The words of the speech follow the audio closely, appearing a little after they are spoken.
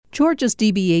Georgia's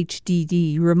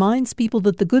DBHDD reminds people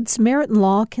that the Good Samaritan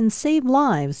law can save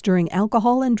lives during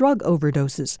alcohol and drug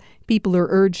overdoses. People are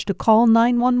urged to call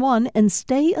 911 and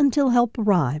stay until help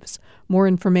arrives. More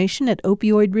information at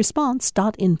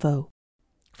opioidresponse.info.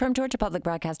 From Georgia Public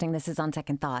Broadcasting, this is On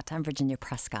Second Thought. I'm Virginia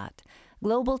Prescott.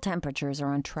 Global temperatures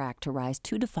are on track to rise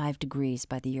 2 to 5 degrees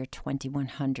by the year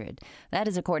 2100. That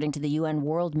is according to the UN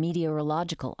World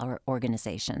Meteorological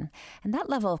Organization. And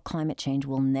that level of climate change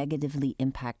will negatively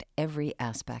impact every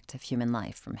aspect of human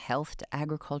life, from health to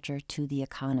agriculture to the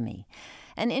economy.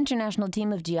 An international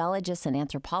team of geologists and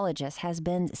anthropologists has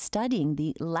been studying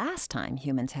the last time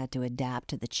humans had to adapt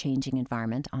to the changing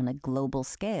environment on a global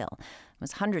scale. It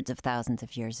was hundreds of thousands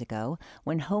of years ago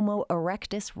when Homo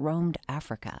Erectus roamed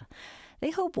Africa. They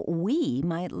hope we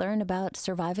might learn about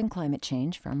surviving climate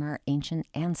change from our ancient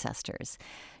ancestors.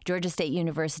 Georgia State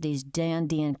University's Dan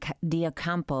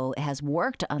Deocampo has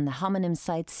worked on the hominin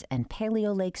sites and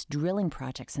Paleo Lakes drilling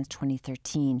project since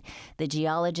 2013. The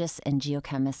geologist and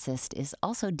geochemist is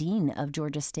also dean of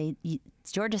Georgia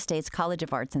State's College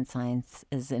of Arts and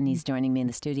Sciences, and he's joining me in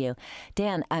the studio.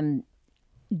 Dan,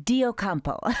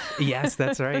 Deocampo. Yes,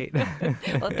 that's right.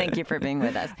 Well, thank you for being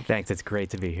with us. Thanks. It's great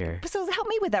to be here. So help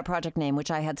me with that project name,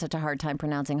 which I had such a hard time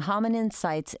pronouncing. Hominin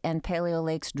Sites and Paleo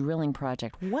Lakes Drilling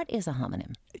Project. What is a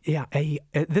hominin? Yeah,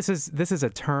 this is a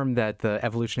term that the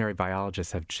evolutionary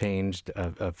biologists have changed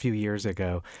a few years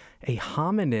ago. A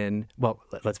hominin, well,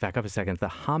 let's back up a second. The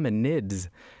hominids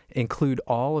include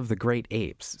all of the great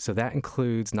apes. So that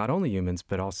includes not only humans,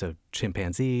 but also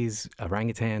chimpanzees,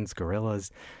 orangutans,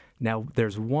 gorillas. Now,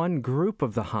 there's one group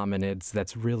of the hominids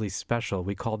that's really special.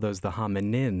 We call those the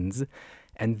hominins,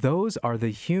 and those are the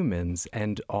humans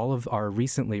and all of our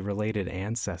recently related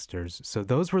ancestors. So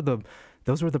those were the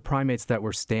primates that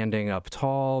were standing up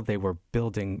tall. They were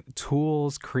building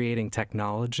tools, creating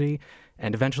technology,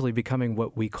 and eventually becoming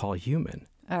what we call human.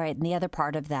 All right, and the other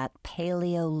part of that,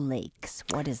 Paleo Lakes,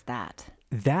 what is that?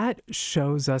 That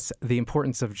shows us the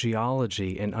importance of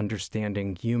geology in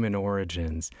understanding human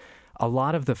origins. A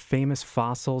lot of the famous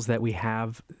fossils that we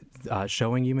have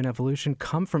showing human evolution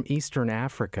come from Eastern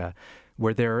Africa,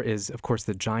 where there is, of course,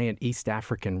 the giant East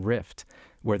African rift,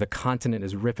 where the continent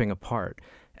is ripping apart.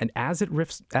 And as it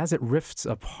rifts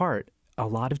apart, a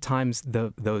lot of times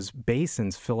those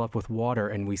basins fill up with water,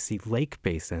 and we see lake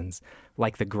basins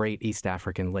like the great East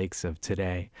African lakes of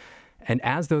today. And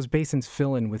as those basins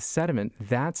fill in with sediment,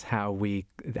 that's how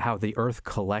the Earth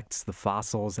collects the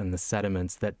fossils and the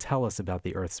sediments that tell us about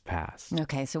the Earth's past.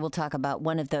 Okay, so we'll talk about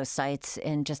one of those sites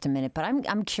in just a minute, but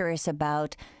I'm curious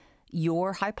about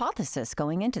your hypothesis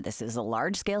going into this. This is a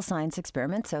large-scale science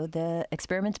experiment, so the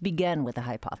experiment began with a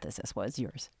hypothesis. What is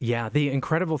yours? Yeah, the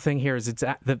incredible thing here is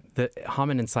the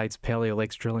Hominin Sites Paleo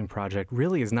Lakes Drilling Project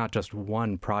really is not just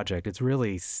one project. It's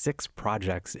really 6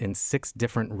 projects in 6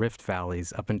 different rift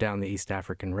valleys up and down the East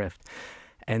African Rift.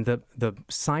 And the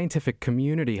scientific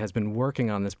community has been working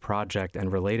on this project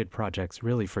and related projects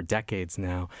really for decades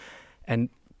now. And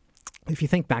if you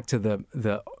think back to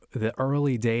the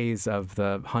early days of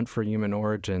the hunt for human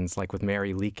origins, like with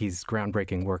Mary Leakey's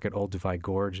groundbreaking work at Olduvai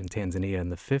Gorge in Tanzania in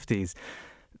the 50s,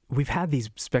 we've had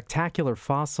these spectacular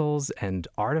fossils and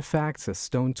artifacts,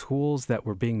 stone tools that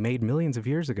were being made millions of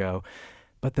years ago.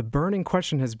 But the burning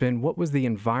question has been, what was the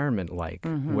environment like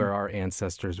where our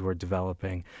ancestors were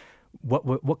developing?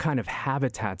 What kind of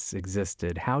habitats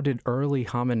existed? How did early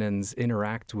hominins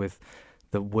interact with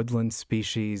the woodland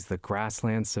species, the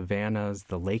grassland savannas,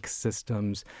 the lake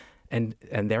systems, and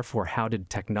therefore how did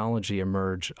technology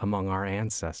emerge among our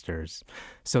ancestors?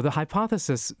 So the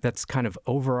hypothesis that's kind of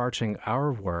overarching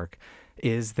our work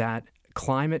is that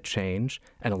climate change,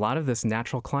 and a lot of this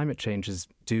natural climate change is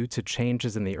due to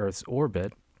changes in the Earth's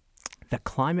orbit, that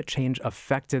climate change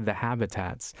affected the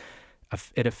habitats.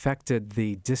 It affected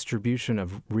the distribution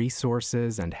of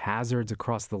resources and hazards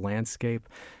across the landscape,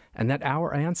 and that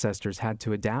our ancestors had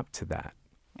to adapt to that.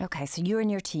 Okay, so you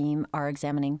and your team are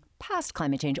examining past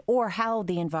climate change or how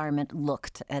the environment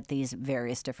looked at these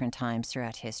various different times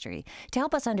throughout history to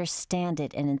help us understand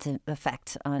it and its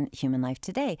effect on human life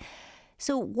today.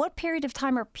 So what period of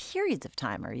time or periods of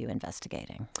time are you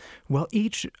investigating? Well,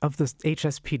 each of the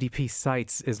HSPDP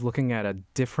sites is looking at a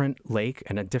different lake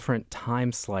and a different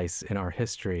time slice in our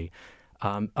history.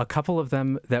 A couple of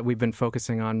them that we've been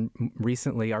focusing on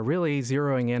recently are really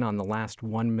zeroing in on the last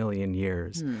 1 million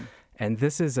years. And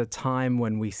this is a time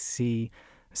when we see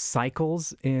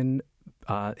cycles in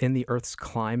the Earth's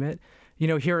climate. You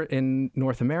know, here in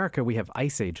North America, we have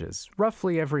ice ages,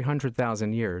 roughly every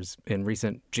 100,000 years in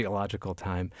recent geological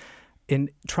time. In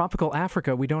tropical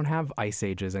Africa, we don't have ice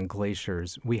ages and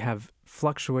glaciers. We have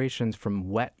fluctuations from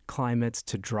wet climates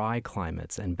to dry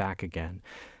climates and back again.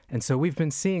 And so we've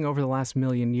been seeing over the last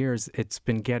million years, it's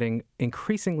been getting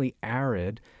increasingly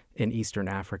arid in Eastern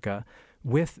Africa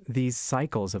with these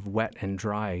cycles of wet and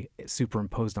dry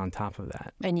superimposed on top of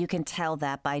that. And you can tell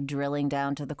that by drilling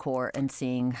down to the core and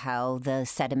seeing how the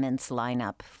sediments line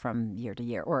up from year to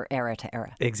year or era to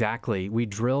era. Exactly. We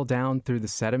drill down through the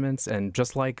sediments, and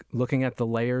just like looking at the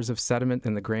layers of sediment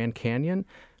in the Grand Canyon,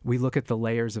 we look at the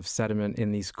layers of sediment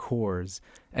in these cores,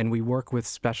 and we work with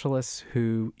specialists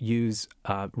who use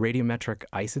radiometric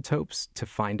isotopes to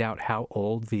find out how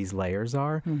old these layers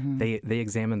are. Mm-hmm. They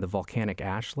examine the volcanic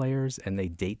ash layers and they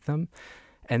date them.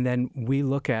 And then we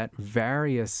look at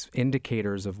various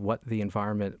indicators of what the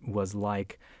environment was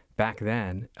like back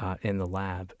then in the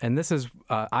lab. And this is,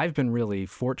 I've been really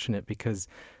fortunate because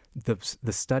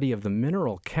the study of the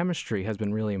mineral chemistry has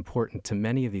been really important to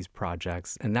many of these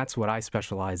projects, and that's what I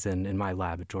specialize in my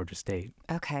lab at Georgia State.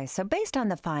 Okay, so based on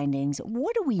the findings,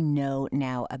 what do we know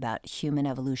now about human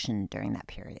evolution during that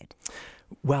period?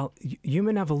 Well,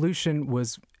 human evolution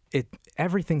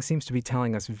everything seems to be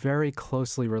telling us very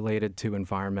closely related to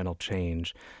environmental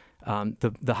change.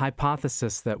 The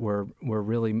hypothesis that we're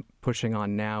really pushing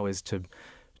on now is to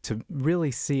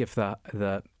really see if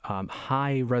the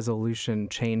high resolution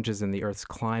changes in the Earth's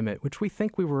climate, which we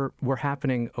think were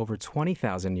happening over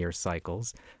 20,000 year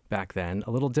cycles back then,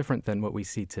 a little different than what we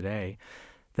see today,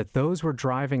 that those were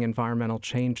driving environmental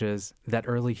changes that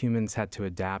early humans had to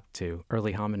adapt to,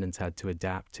 early hominins had to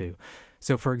adapt to.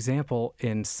 So, for example,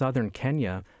 in southern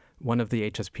Kenya, one of the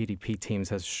HSPDP teams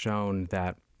has shown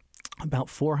that about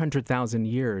 400,000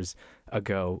 years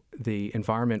ago, the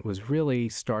environment was really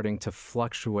starting to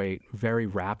fluctuate very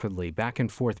rapidly back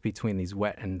and forth between these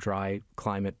wet and dry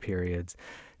climate periods.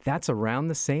 That's around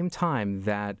the same time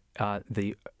that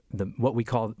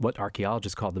what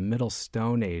archaeologists call the Middle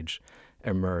Stone Age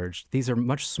emerged. These are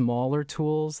much smaller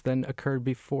tools than occurred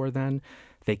before then.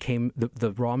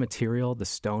 The raw material, the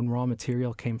stone raw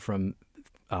material, came from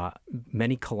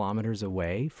many kilometers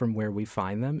away from where we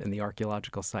find them in the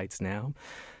archaeological sites now.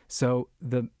 So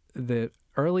the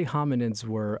early hominids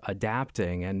were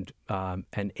adapting and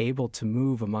able to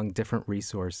move among different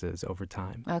resources over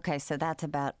time. Okay, so that's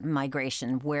about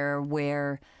migration,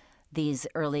 where these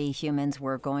early humans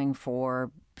were going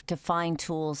to find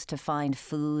tools, to find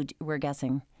food, we're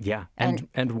guessing. Yeah,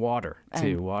 and water,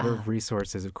 too. Water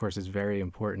resources, of course, is very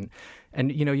important.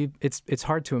 And, it's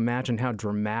hard to imagine how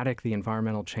dramatic the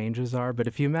environmental changes are, but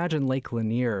if you imagine Lake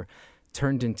Lanier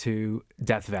turned into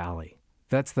Death Valley,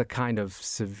 that's the kind of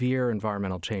severe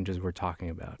environmental changes we're talking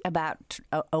about. About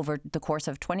over the course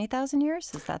of 20,000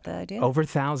 years? Is that the idea? Over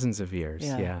thousands of years,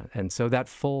 yeah. And so that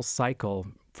full cycle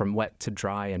from wet to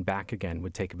dry and back again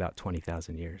would take about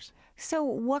 20,000 years. So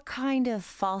what kind of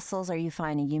fossils are you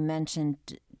finding? You mentioned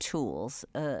tools,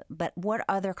 but what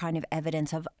other kind of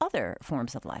evidence of other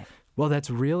forms of life? Well, that's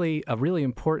really a really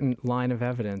important line of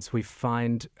evidence. We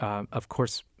find, of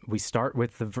course, we start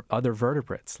with the other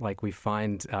vertebrates, like we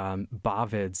find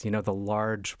bovids, the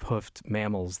large hoofed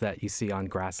mammals that you see on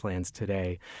grasslands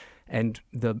today. And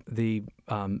the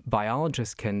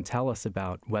biologists can tell us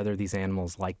about whether these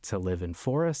animals like to live in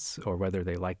forests or whether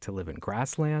they like to live in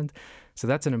grassland. So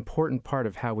that's an important part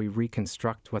of how we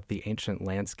reconstruct what the ancient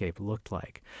landscape looked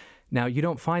like. Now, you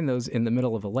don't find those in the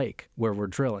middle of a lake where we're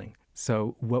drilling.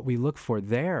 So what we look for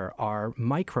there are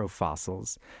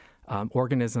microfossils,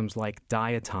 organisms like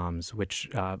diatoms, which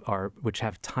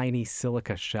have tiny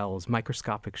silica shells,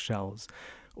 microscopic shells,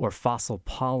 or fossil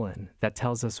pollen that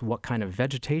tells us what kind of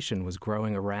vegetation was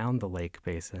growing around the lake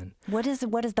basin. What is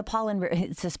the pollen?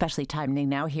 It's especially timely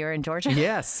now here in Georgia.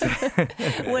 Yes.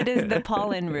 What does the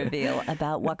pollen reveal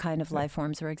about what kind of life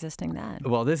forms are existing then?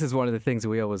 Well, this is one of the things that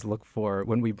we always look for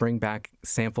when we bring back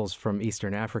samples from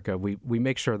Eastern Africa. We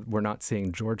make sure we're not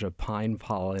seeing Georgia pine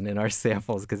pollen in our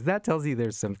samples because that tells you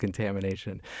there's some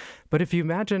contamination. But if you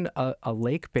imagine a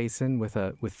lake basin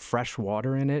with fresh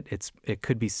water in it, it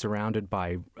could be surrounded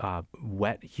by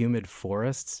wet, humid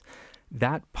forests.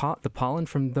 The pollen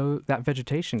from that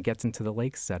vegetation gets into the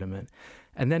lake sediment.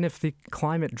 And then if the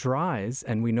climate dries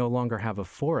and we no longer have a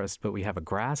forest, but we have a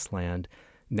grassland,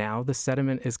 now the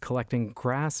sediment is collecting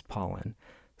grass pollen.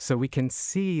 So we can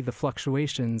see the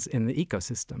fluctuations in the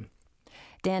ecosystem.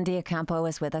 Dan Deocampo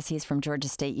is with us. He's from Georgia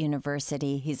State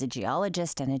University. He's a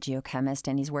geologist and a geochemist,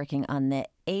 and he's working on the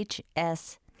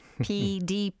HSPDP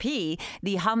HPDP,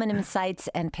 the Hominin Sites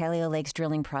and Paleo Lakes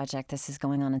Drilling Project. This is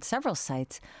going on in several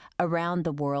sites around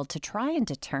the world to try and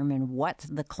determine what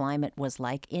the climate was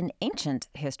like in ancient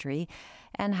history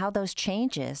and how those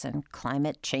changes and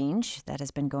climate change that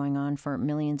has been going on for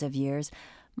millions of years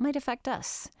might affect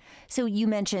us. So you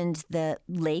mentioned the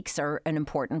lakes are an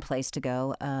important place to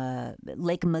go.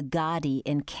 Lake Magadi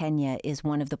in Kenya is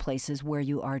one of the places where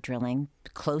you are drilling,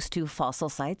 close to fossil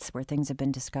sites where things have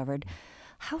been discovered.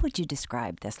 How would you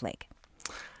describe this lake?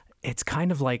 It's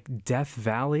kind of like Death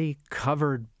Valley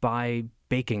covered by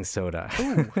baking soda.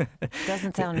 Ooh,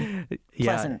 doesn't sound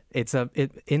pleasant. Yeah,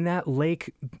 in that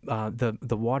lake,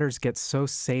 the waters get so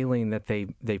saline that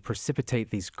they precipitate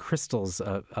these crystals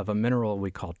of a mineral we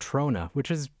call trona,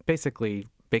 which is basically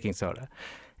baking soda.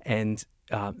 And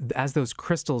as those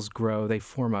crystals grow, they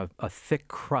form a thick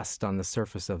crust on the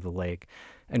surface of the lake.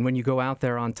 And when you go out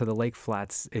there onto the lake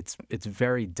flats, it's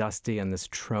very dusty, and this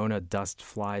trona dust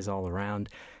flies all around.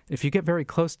 If you get very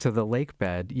close to the lake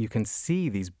bed, you can see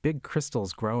these big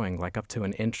crystals growing, like up to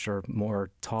an inch or more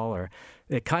taller.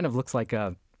 It kind of looks like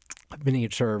a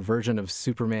miniature version of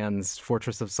Superman's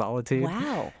Fortress of Solitude.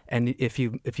 Wow. And if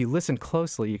you listen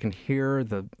closely, you can hear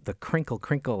the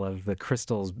crinkle of the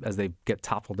crystals as they get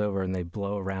toppled over and they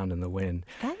blow around in the wind.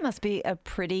 That must be a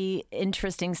pretty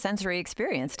interesting sensory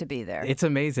experience to be there. It's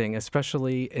amazing,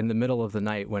 especially in the middle of the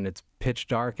night when it's pitch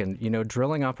dark. And,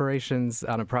 drilling operations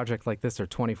on a project like this are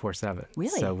 24/7.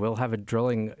 Really? So we'll have a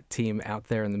drilling team out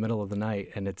there in the middle of the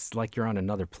night, and it's like you're on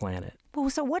another planet. Well,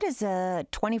 so what does a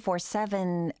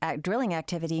 24/7 drilling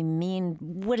activity mean?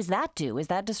 What does that do? Is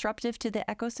that disruptive to the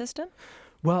ecosystem?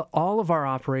 Well, all of our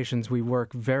operations, we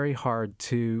work very hard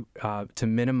to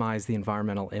minimize the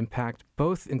environmental impact,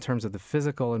 both in terms of the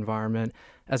physical environment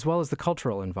as well as the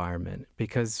cultural environment.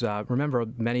 Because remember,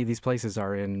 many of these places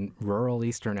are in rural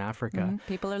Eastern Africa. Mm-hmm.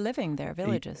 People are living there,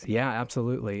 villages. Yeah,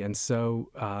 absolutely. And so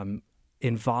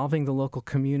involving the local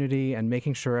community and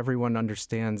making sure everyone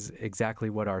understands exactly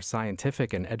what our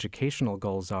scientific and educational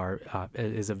goals are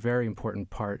is a very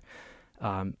important part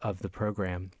of the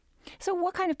program. So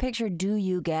what kind of picture do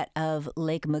you get of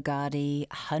Lake Magadi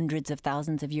hundreds of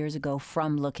thousands of years ago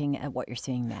from looking at what you're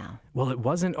seeing now? Well, it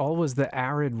wasn't always the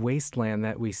arid wasteland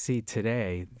that we see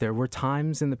today. There were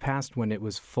times in the past when it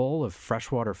was full of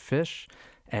freshwater fish,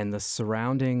 and the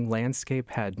surrounding landscape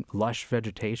had lush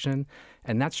vegetation.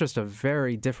 And that's just a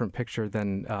very different picture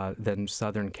than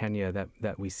southern Kenya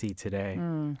that we see today.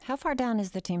 How far down is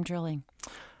the team drilling?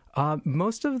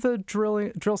 Most of the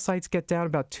drill sites get down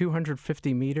about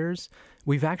 250 meters.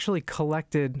 We've actually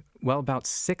collected, about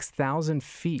 6,000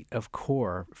 feet of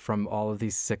core from all of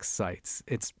these 6 sites.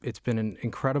 It's been an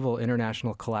incredible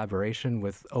international collaboration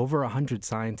with over 100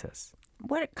 scientists.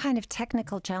 What kind of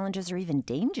technical challenges or even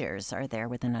dangers are there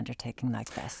with an undertaking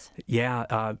like this?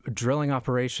 Yeah, drilling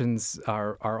operations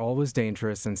are always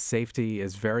dangerous, and safety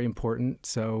is very important.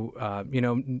 So,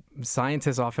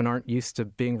 scientists often aren't used to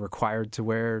being required to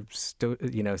wear,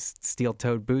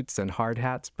 steel-toed boots and hard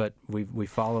hats, but we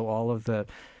follow all of the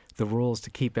rules to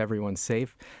keep everyone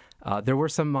safe. There were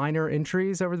some minor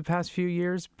injuries over the past few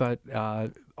years, but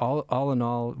all in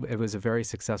all, it was a very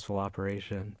successful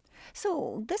operation.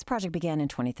 So this project began in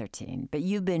 2013, but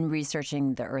you've been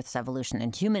researching the Earth's evolution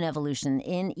and human evolution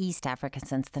in East Africa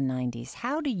since the 90s.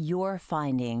 How do your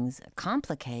findings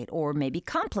complicate or maybe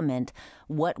complement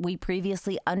what we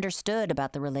previously understood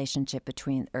about the relationship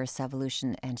between Earth's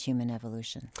evolution and human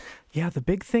evolution? Yeah, the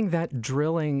big thing that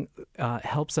drilling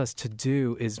helps us to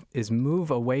do is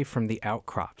move away from the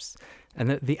outcrops.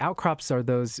 And the outcrops are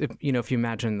those, if you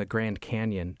imagine the Grand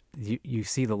Canyon, you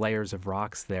see the layers of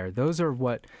rocks there. Those are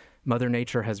what Mother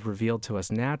Nature has revealed to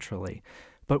us naturally.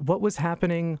 But what was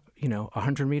happening,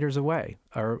 100 meters away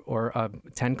or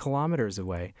 10 kilometers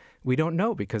away? We don't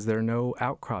know because there are no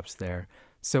outcrops there.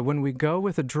 So when we go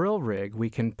with a drill rig, we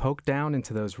can poke down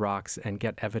into those rocks and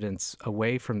get evidence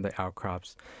away from the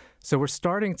outcrops. So we're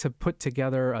starting to put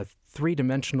together a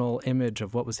 3-dimensional image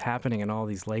of what was happening in all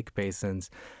these lake basins.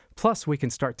 Plus, we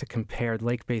can start to compare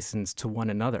lake basins to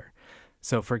one another.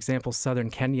 So, for example,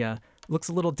 southern Kenya looks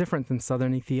a little different than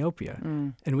southern Ethiopia.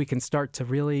 And we can start to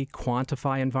really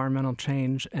quantify environmental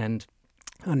change and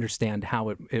understand how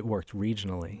it worked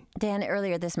regionally. Dan,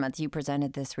 earlier this month, you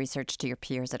presented this research to your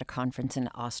peers at a conference in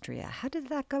Austria. How did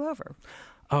that go over?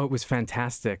 Oh, it was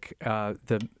fantastic.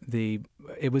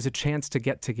 It was a chance to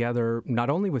get together not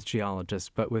only with geologists,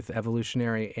 but with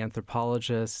evolutionary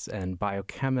anthropologists and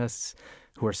biochemists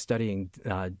who are studying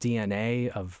DNA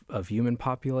of human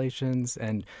populations,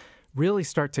 and really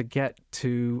start to get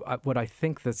to what I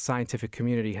think the scientific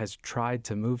community has tried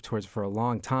to move towards for a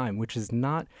long time, which is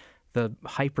not the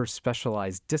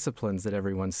hyper-specialized disciplines that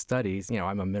everyone studies.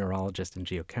 I'm a mineralogist and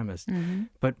geochemist.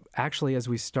 But actually, as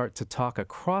we start to talk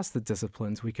across the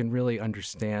disciplines, we can really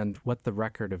understand what the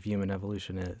record of human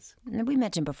evolution is. We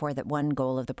mentioned before that one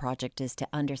goal of the project is to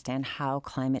understand how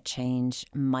climate change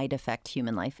might affect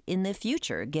human life in the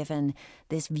future, given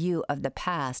this view of the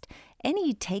past.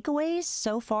 Any takeaways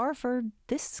so far for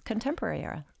this contemporary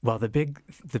era? Well, the big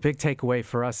takeaway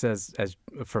for us,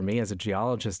 for me as a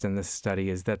geologist in this study,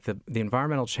 is that the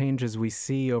environmental changes we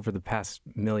see over the past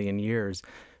million years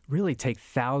really take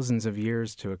thousands of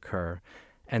years to occur.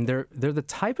 And they're the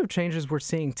type of changes we're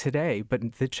seeing today,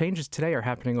 but the changes today are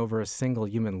happening over a single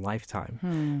human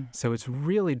lifetime. So it's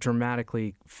really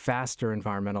dramatically faster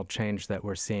environmental change that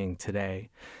we're seeing today.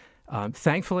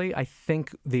 Thankfully, I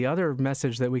think the other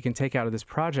message that we can take out of this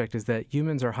project is that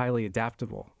humans are highly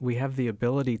adaptable. We have the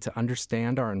ability to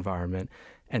understand our environment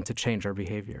and to change our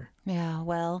behavior. Yeah,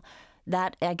 well,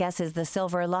 that, I guess, is the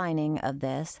silver lining of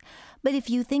this. But if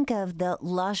you think of the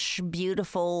lush,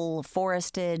 beautiful,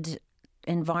 forested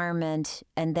environment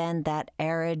and then that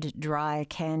arid, dry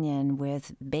canyon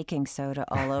with baking soda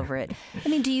all over it, I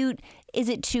mean, is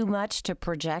it too much to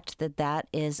project that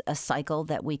is a cycle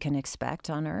that we can expect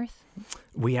on Earth?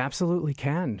 We absolutely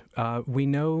can. We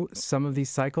know some of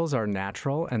these cycles are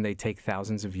natural and they take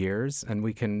thousands of years, and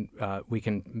we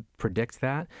can predict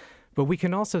that. But we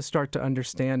can also start to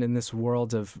understand in this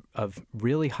world of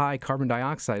really high carbon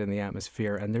dioxide in the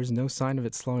atmosphere, and there's no sign of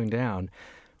it slowing down.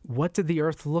 What did the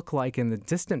Earth look like in the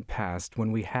distant past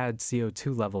when we had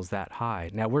CO2 levels that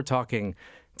high? Now, we're talking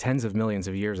tens of millions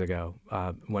of years ago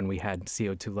when we had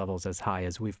CO2 levels as high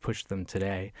as we've pushed them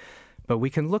today. But we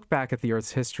can look back at the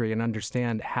Earth's history and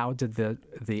understand how did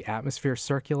the atmosphere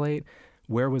circulate,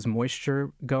 where was moisture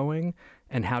going,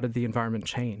 and how did the environment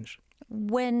change?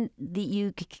 When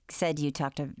you said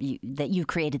that you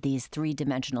created these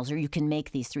three-dimensionals, or you can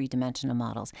make these three-dimensional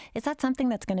models, is that something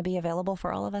that's going to be available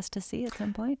for all of us to see at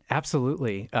some point?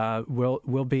 Absolutely.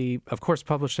 We'll be, of course,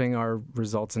 publishing our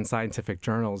results in scientific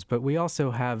journals, but we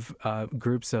also have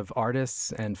groups of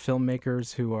artists and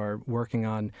filmmakers who are working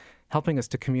on helping us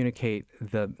to communicate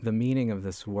the meaning of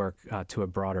this work to a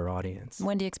broader audience.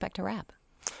 When do you expect to wrap?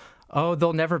 Oh,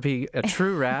 there'll never be a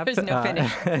true wrap. There's no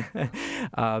finish.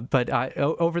 But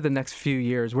over the next few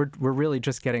years, we're really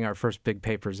just getting our first big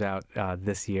papers out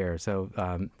this year.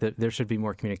 So there should be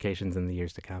more communications in the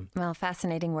years to come. Well,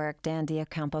 fascinating work, Dan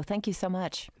Deocampo. Thank you so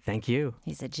much. Thank you.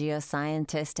 He's a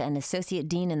geoscientist and associate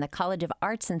dean in the College of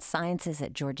Arts and Sciences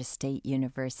at Georgia State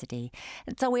University.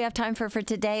 That's all we have time for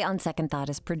today. On Second Thought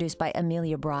is produced by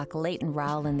Amelia Brock, Leighton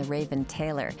Rowell, and the Raven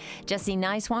Taylor. Jesse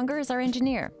Neiswanger is our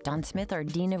engineer. Don Smith, our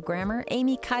dean of grammar.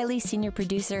 Amy Kiley, senior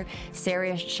producer.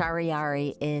 Sarah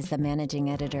Shariari is the managing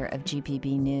editor of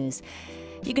GPB News.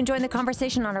 You can join the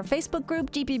conversation on our Facebook group,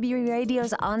 GPB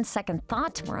Radio's On Second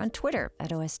Thought. We're on Twitter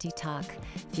at OST Talk.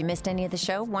 If you missed any of the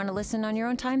show, want to listen on your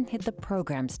own time, hit the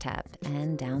Programs tab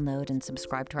and download and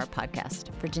subscribe to our podcast.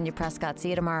 Virginia Prescott, see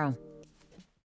you tomorrow.